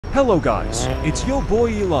Hello guys, it's yo boy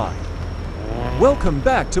Eli. Welcome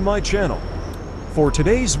back to my channel. For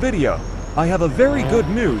today's video, I have a very good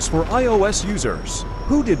news for iOS users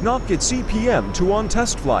who did not get CPM2 on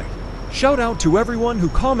test flight. Shout out to everyone who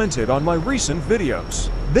commented on my recent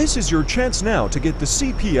videos. This is your chance now to get the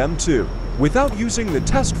CPM2 without using the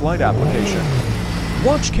test flight application.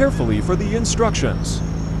 Watch carefully for the instructions.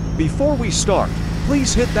 Before we start,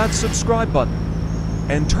 please hit that subscribe button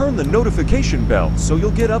and turn the notification bell so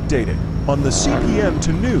you'll get updated on the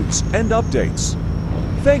CPM2 news and updates.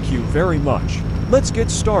 Thank you very much. Let's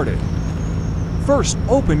get started. First,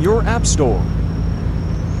 open your App Store.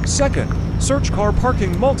 Second, search Car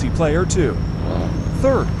Parking Multiplayer 2.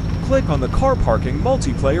 Third, click on the Car Parking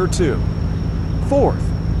Multiplayer 2. Fourth,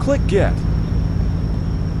 click Get.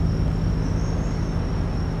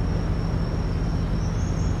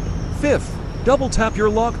 Fifth, double tap your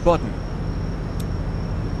lock button.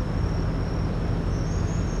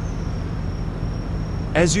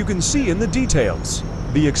 As you can see in the details,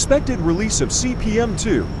 the expected release of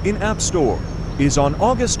CPM2 in App Store is on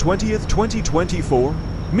August 20th, 2024,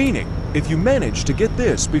 meaning if you manage to get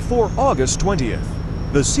this before August 20th,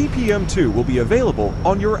 the CPM2 will be available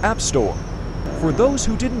on your App Store. For those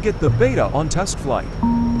who didn't get the beta on test flight,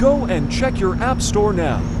 go and check your App Store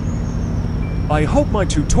now. I hope my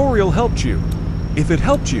tutorial helped you. If it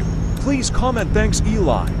helped you, please comment "Thanks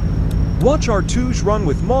Eli." Watch our twos run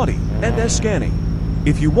with Maudie and Escani.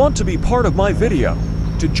 If you want to be part of my video,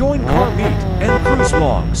 to join Car Meet and Cruise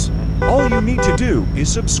Vlogs, all you need to do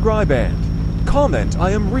is subscribe and comment "I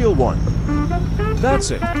am real one." That's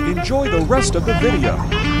it. Enjoy the rest of the video.